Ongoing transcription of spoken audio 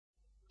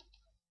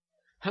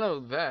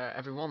Hello there,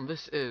 everyone.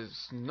 This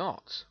is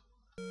not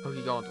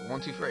Pokegod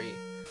 123.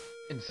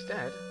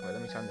 Instead, wait, let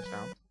me turn this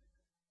down.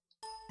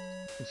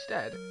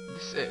 Instead,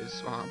 this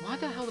is. Why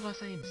the hell did I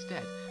say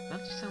instead? That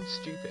just sounds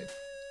stupid.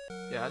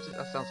 Yeah,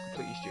 that sounds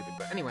completely stupid.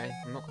 But anyway,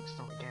 I'm not going to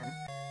start again.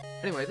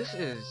 Anyway, this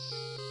is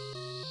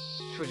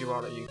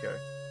Fujiwara Yuko.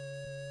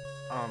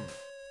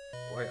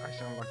 Wait, I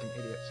sound like an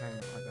idiot saying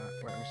it like that.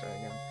 Wait, let me say it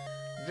again.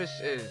 This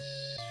is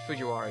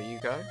Fujiwara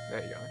Yuko.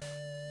 There you go.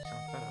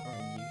 Sounds better.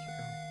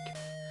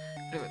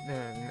 Anyway,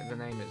 the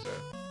name is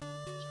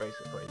it's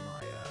basically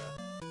my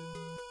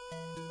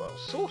well,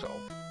 sort of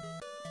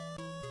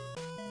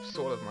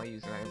my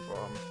username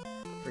from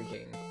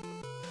freaking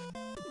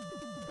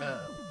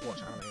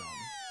watch anime on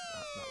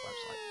that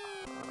website.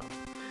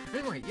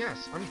 Anyway, yes,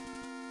 I'm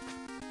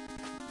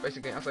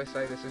basically, as I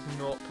say, this is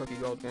not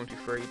Pokegod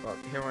 123, but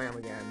here I am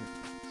again,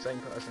 same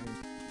person,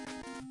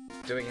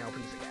 doing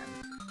LPs again,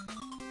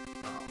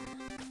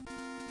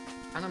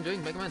 and I'm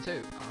doing Megaman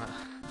 2.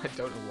 I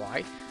don't know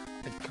why.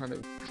 I kind of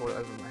thought it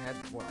over my head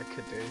what I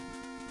could do,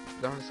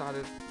 but then I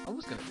decided I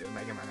was going to do a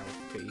Megaman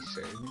LP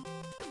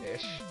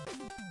soon-ish,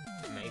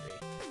 maybe.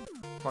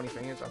 Funny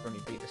thing is, I've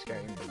only beat this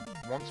game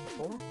once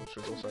before, which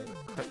was also,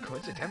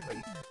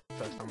 coincidentally, the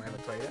first time I ever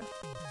played it.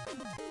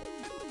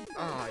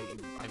 I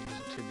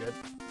wasn't too good.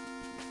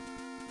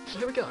 So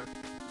here we go.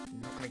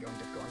 I'm not going to go on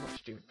difficult, I'm not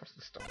stupid, press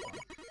the start button.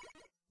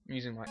 I'm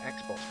using my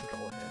Xbox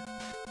controller here.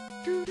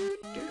 Oh,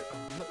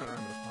 I'm not going to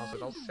remember the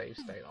password, I'll save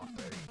state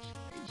after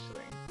each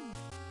thing.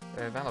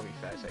 That'll be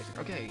fair saving.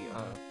 Okay,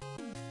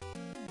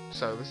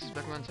 so this is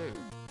Megaman 2.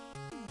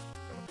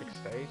 Gonna pick a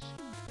stage.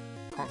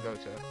 Can't go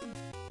to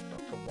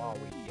Dr.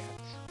 Wowie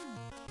yet.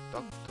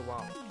 Dr.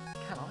 Wowie.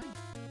 Can I?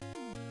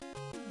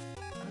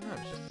 I don't know,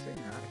 it's just a thing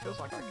now. It feels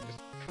like I can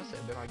just press it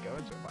and then I go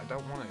into it, but I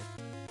don't want to.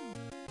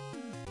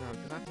 No,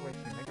 because I have to wait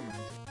for Megaman to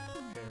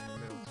appear in the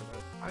middle to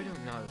load. I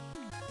don't know.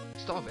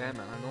 Start with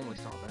Airman, I normally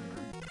start with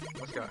Airman.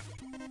 Let's go.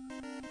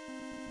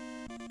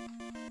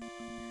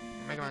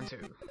 Megaman 2.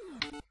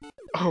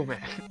 Oh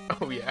man,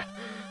 oh yeah.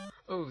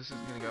 Oh, this is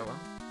gonna go well.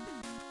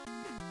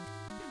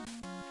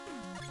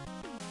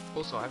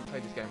 Also, I haven't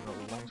played this game in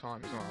a long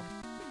time as well.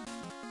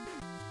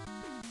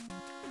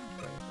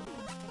 Okay.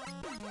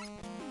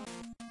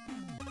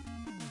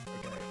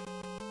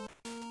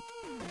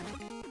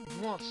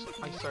 What?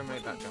 I so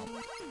made that jump.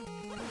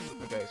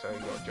 Okay, so you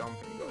gotta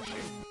jump and you gotta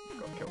shoot. You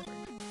gotta kill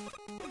things.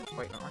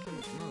 Wait, no, I can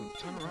move.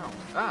 Turn around.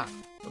 Ah!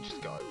 I'll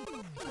just go.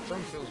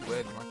 Something feels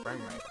weird in my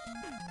frame rate.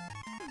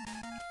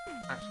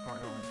 That's quite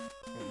annoying.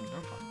 Oh, no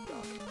fun.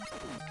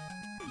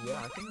 Yeah, I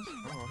think it's...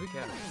 Oh, who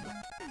cares?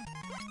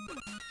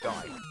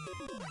 Die.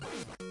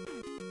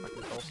 Like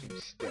the ball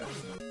seems stiff.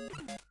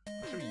 I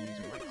should be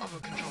using my other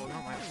controller,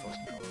 not my Xbox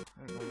controller.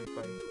 I don't normally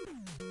play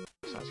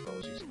besides if I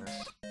was using this.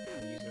 I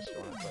use this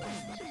when I play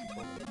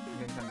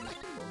Nintendo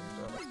 64 games,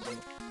 so that's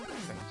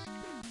all things.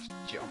 Just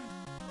jump.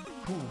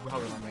 Ooh, how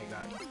did I make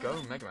that? Go,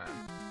 Megaman.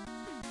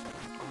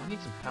 Oh, I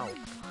need some help.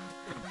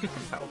 I need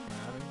some help, man.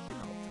 I need some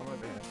help. Come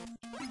over here.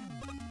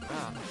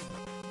 Ah,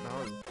 no.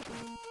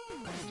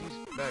 Jeez,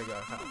 there you go,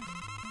 help.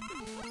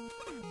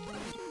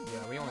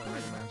 Yeah, we all know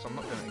Megaman, so I'm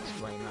not going to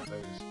explain that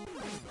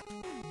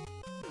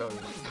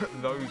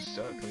those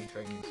circly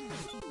things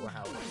were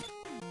help.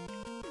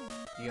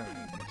 You don't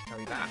need me to tell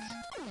you that.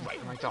 Wait,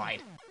 and I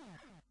died.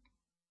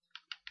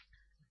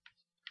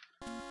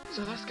 So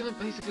that's going to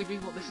basically be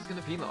what this is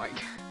going to be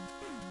like.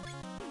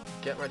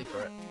 Get ready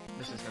for it.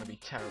 This is going to be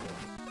terrible.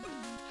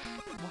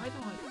 Why do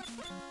I...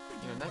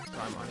 You know, next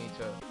time I need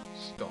to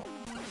stop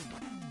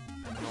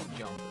and not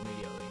jump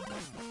immediately.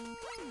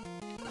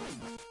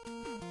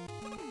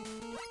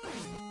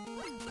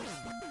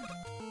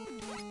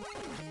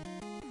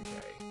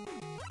 Okay.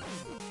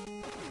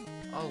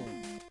 Oh,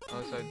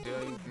 so do I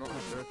not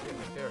have to repeat the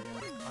theory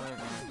again? I don't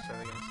know, so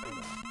they're gonna say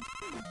that.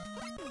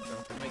 Don't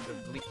have to make the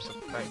leaps of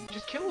faith.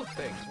 Just kill the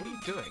things, what are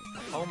you doing?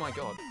 Oh my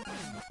god.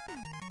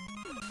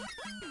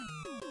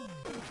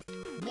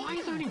 Why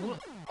is there only one?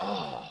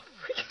 Oh,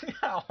 freaking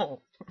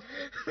hell!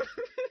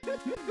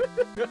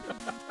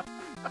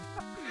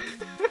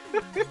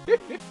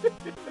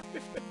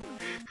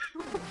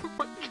 Oh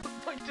my god,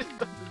 I just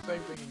done the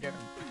same thing again.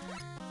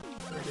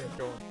 Okay,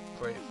 go on,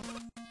 please.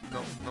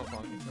 Not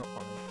funny, not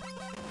funny.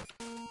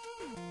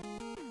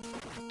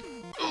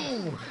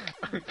 Ooh!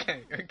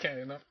 Okay,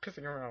 enough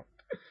pissing around.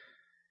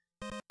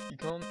 You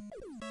can't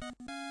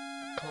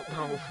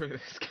power through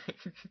this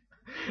game.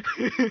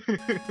 I've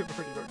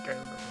already got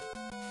game now.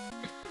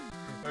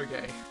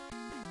 Okay.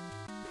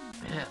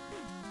 Yeah.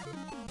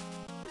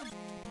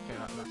 Okay,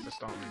 that's the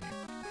start menu.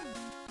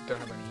 Don't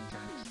have any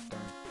tanks,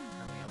 don't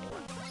have any other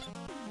weapons.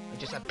 I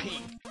just have P!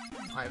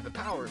 I have the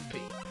power of P!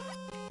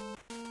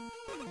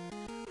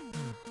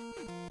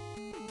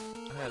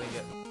 I barely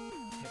get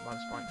hit by the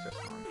spikes this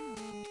time.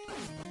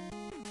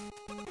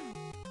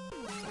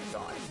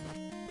 Die.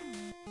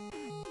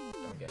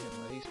 Don't get hit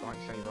by these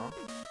spikes either.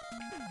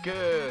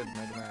 Good,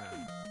 Megaman!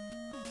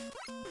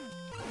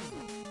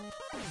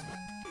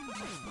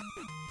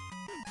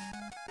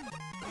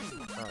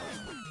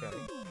 Okay.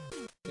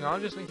 You know,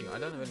 I'm just thinking, I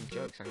don't have any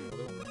jokes anymore,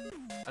 do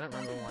I? I don't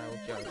remember my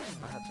old jokes.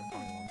 I had some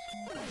funny ones.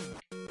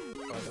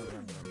 But I don't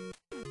remember them.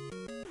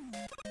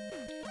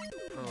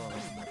 Oh,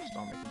 let's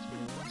start making some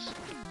memes.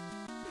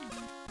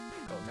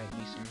 Gotta make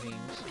me some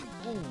memes.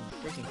 Ooh,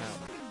 freaking hell.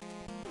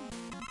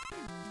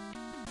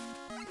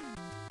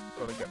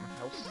 Gotta get my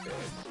health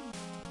stairs.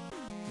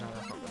 No,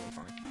 that's not really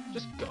funny.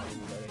 Just go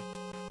already.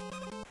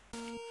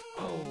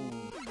 Oh,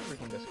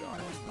 freaking this guy.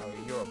 Oh,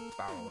 you're a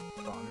barrel of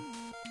fun.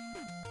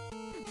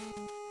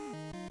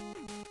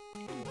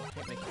 Oh, I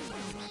hate making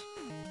jumps.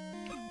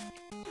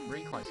 It's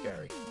really quite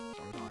scary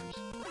sometimes.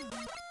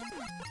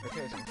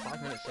 Okay, so I'm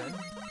 5 minutes in.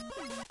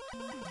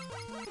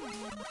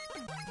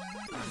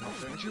 I'm not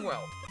doing too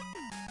well.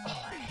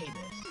 Oh, I hate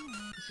this.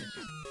 This is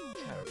just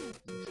terrible.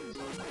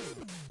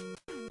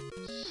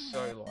 This is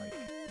so, like,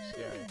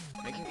 scary.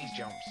 Making these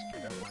jumps, I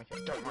don't like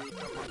it. Don't like it,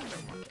 don't like it,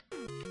 don't like it.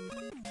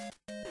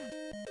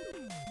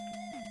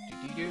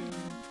 Do-do-do.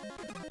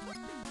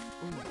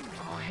 Ooh,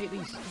 oh, I hate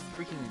these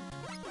freaking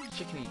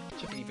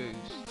chickadee boos.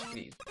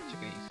 Chickadees.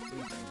 These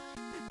things.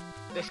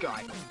 This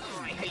guy.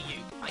 Oh, I hate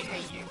you. I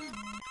hate you.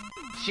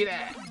 Shit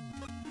there.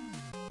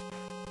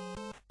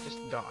 Just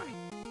die.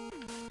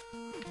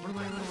 Run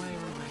away, run away,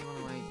 run away, run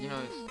away. You know,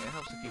 it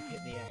helps if you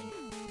hit the A.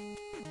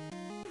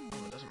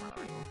 Oh, it doesn't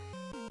matter anymore.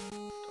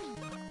 Doesn't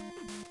matter.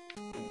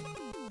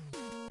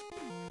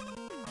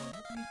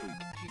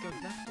 If you go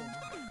left or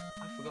right?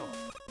 I forgot.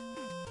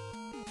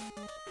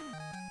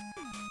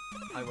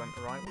 I went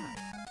the right way.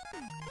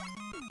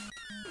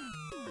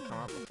 I come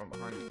up from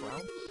behind the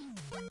clouds.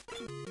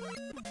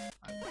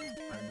 I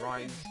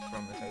rise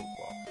from the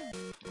tablecloth.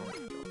 Oh my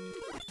god.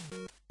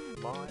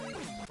 Rise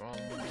from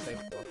the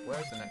tablecloth.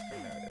 Where's the next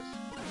thing? There it is.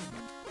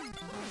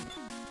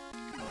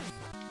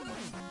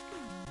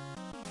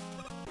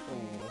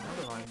 Oh, how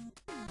did I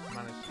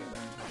manage to get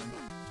there in time?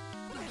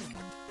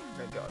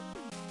 There you go.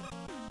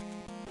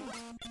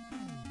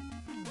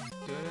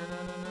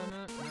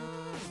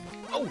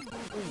 Oh!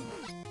 Ooh!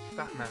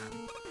 Fat man.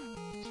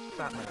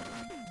 Fat man.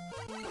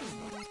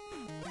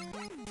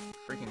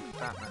 Freaking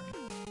fat man.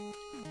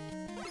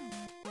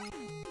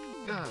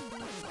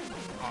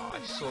 Oh, I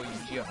saw you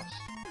just.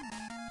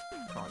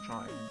 Can't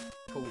try and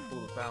pull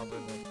the valve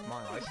over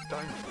my eyes.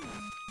 Don't.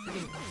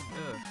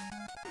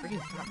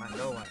 Freaking fat man,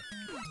 go away.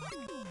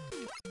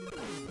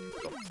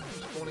 Stop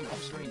spawning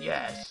off screen.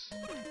 Yes!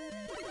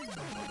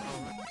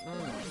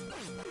 Oh,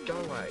 go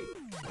away.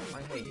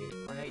 I hate you.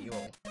 I hate you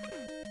all.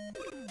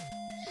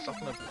 Suck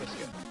on a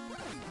biscuit.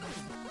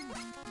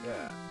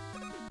 Yeah.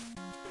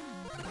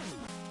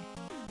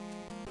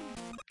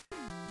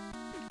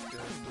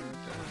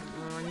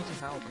 I need some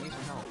help. I need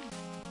some help.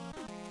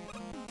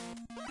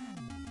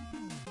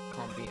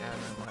 Can't be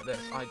Airman like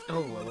this.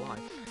 Oh, a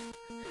life.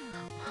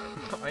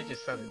 I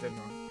just said it, didn't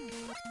I?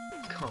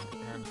 Can't be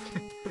Airman.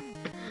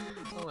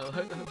 Oh well,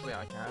 hopefully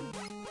I can.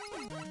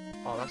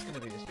 Oh, that's gonna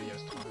be this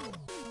video's title.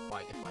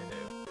 Like, if I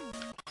do.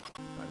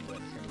 Like,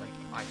 when it's gonna be like,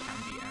 I can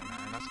be Airman,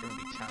 and that's gonna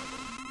be terrible.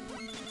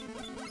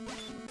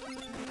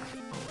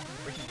 Oh,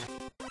 freaking.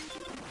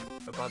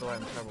 But by the way,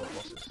 I'm terrible at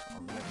bosses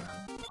on Megaman.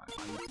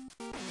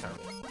 I'm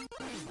terrible.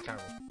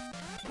 Terrible.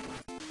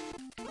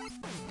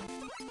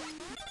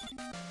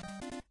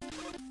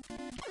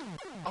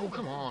 Oh,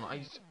 come on!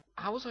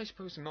 How was I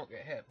supposed to not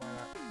get hit by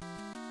that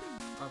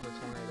other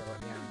tornado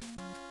at the end?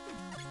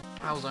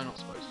 How was I not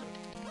supposed to?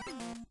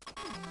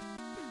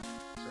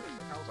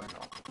 Seriously, how was I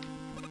not?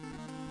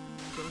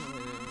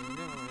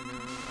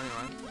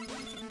 Anyway.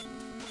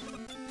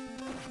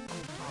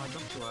 Oh, I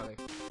jumped too early.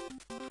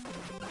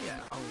 Yeah,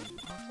 how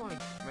thought I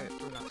made it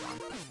through that time.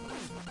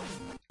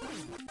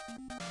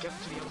 Get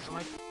to the other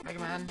side,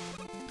 Megaman!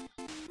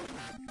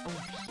 Oh,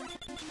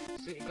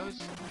 see, it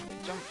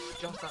jumps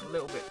just that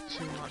little bit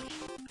too high,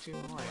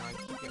 I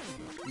keep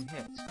getting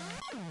hit.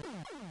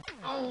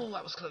 Oh,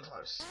 that was close.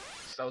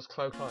 That was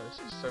close,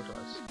 so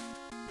close.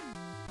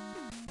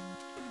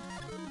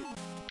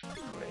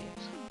 Great.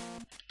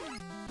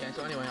 Yeah,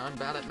 so anyway, I'm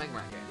bad at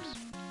Megaman games.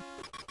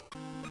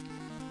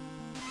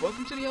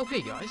 Welcome to the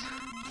LP, guys!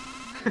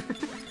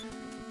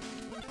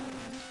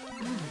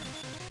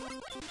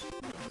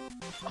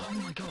 Oh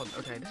my god,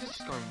 okay, this is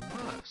just going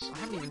worse. I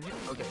haven't even hit.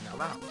 Okay, now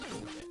that was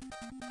bullshit.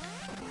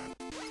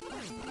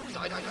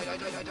 Die.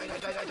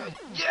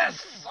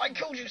 Yes! I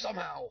killed you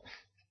somehow!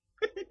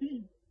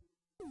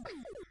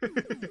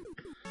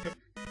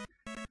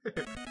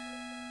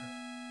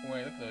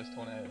 Wait, look at those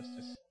tornadoes,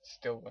 just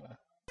still gonna.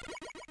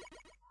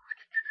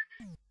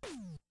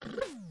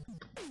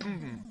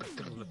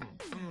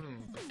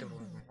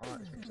 Alright,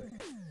 this music.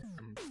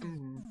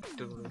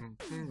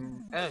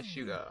 Air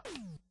shooter.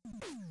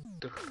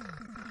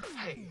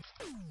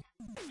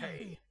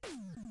 Hey.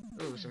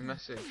 Ooh, it's a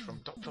message from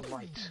Dr.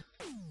 Light.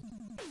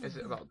 Is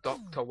it about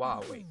Dr.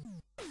 Wow? Wait.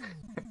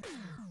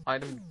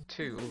 Item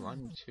 2. Ooh,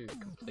 item 2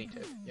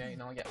 completed. Yeah,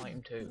 now I get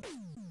item 2.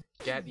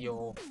 Get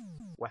your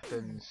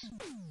weapons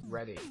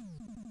ready.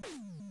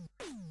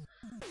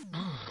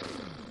 I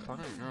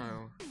don't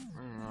know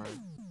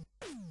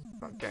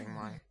about getting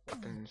my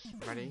weapons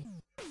ready.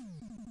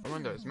 I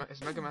wonder, is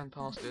Megaman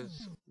passed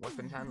his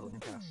weapons handling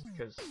test?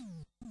 Because,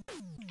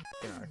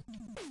 you know,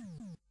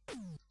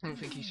 don't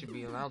think he should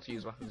be allowed to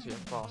use weapons here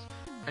fast.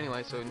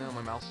 Anyway, so now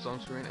my mouse is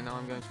on screen, and now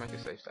I'm going to make a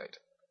save state.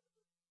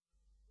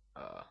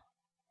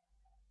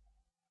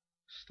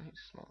 State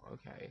small,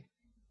 okay.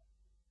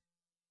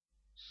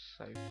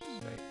 Save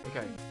state.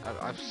 Okay,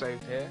 I've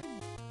saved here.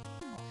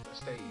 After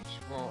stage,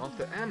 well,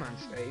 after Airman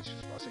stage,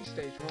 I say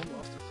stage 1, but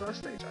after the first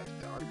stage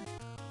I've done.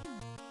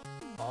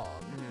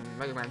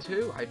 Megaman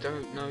 2, I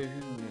don't know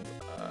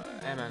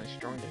who Airman is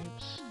strong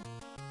against.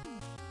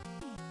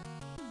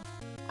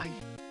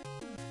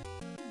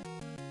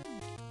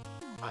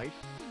 I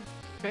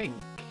think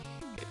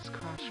it's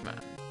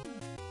Crashman.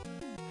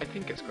 I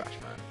think it's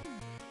Crashman.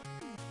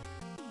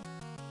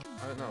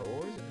 I don't know,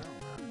 or is it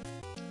Megaman?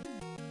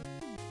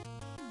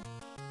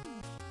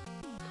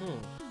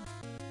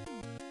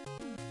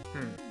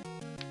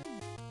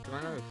 Do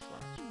I know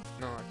Flash?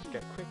 No, I should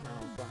get quick man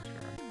on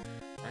Flashman.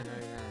 I know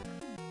that.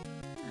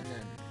 And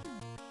then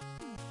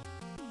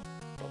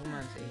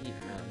Bubbleman to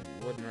Heatman,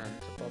 Woodman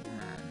to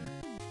Bubbleman.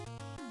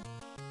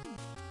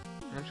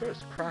 And I'm sure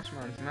it's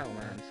Crashman to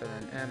Metalman, so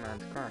then Airman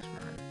to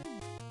Crashman.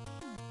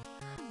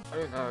 I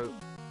don't know.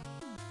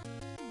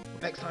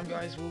 Next time,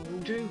 guys, we'll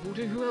do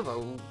whoever.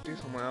 We'll do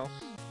someone else.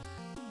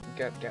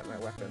 Get their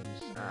weapons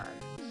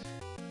and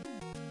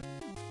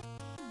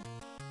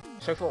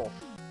so forth.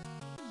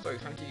 So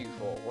thank you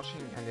for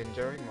watching and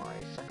enduring my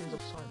seconds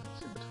of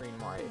silence in between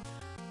my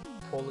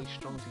poorly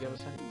strung together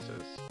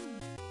sentences.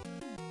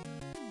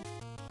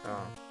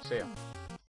 See ya.